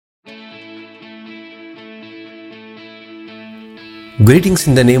Greetings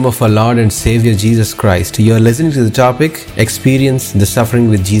in the name of our Lord and Savior Jesus Christ. You are listening to the topic, Experience the Suffering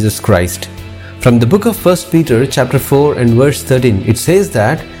with Jesus Christ. From the book of 1 Peter chapter 4 and verse 13, it says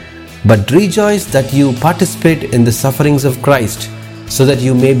that, "But rejoice that you participate in the sufferings of Christ, so that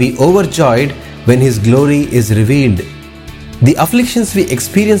you may be overjoyed when His glory is revealed." The afflictions we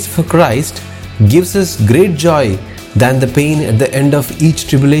experience for Christ gives us great joy than the pain at the end of each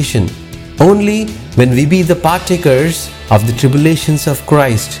tribulation. Only when we be the partakers of the tribulations of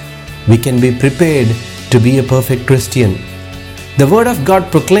Christ, we can be prepared to be a perfect Christian. The Word of God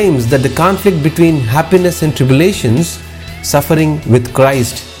proclaims that the conflict between happiness and tribulations, suffering with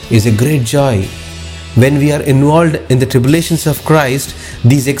Christ, is a great joy. When we are involved in the tribulations of Christ,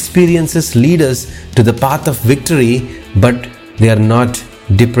 these experiences lead us to the path of victory, but they are not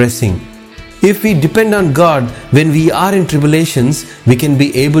depressing. If we depend on God when we are in tribulations, we can be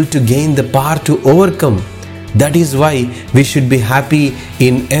able to gain the power to overcome. That is why we should be happy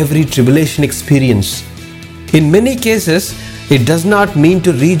in every tribulation experience. In many cases, it does not mean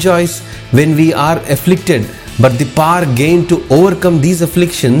to rejoice when we are afflicted, but the power gained to overcome these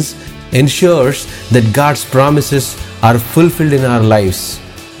afflictions ensures that God's promises are fulfilled in our lives.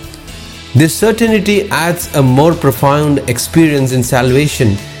 This certainty adds a more profound experience in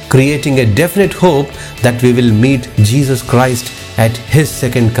salvation, creating a definite hope that we will meet Jesus Christ at His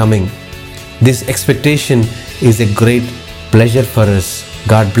second coming. This expectation is a great pleasure for us.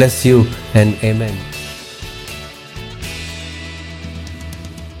 God bless you and Amen.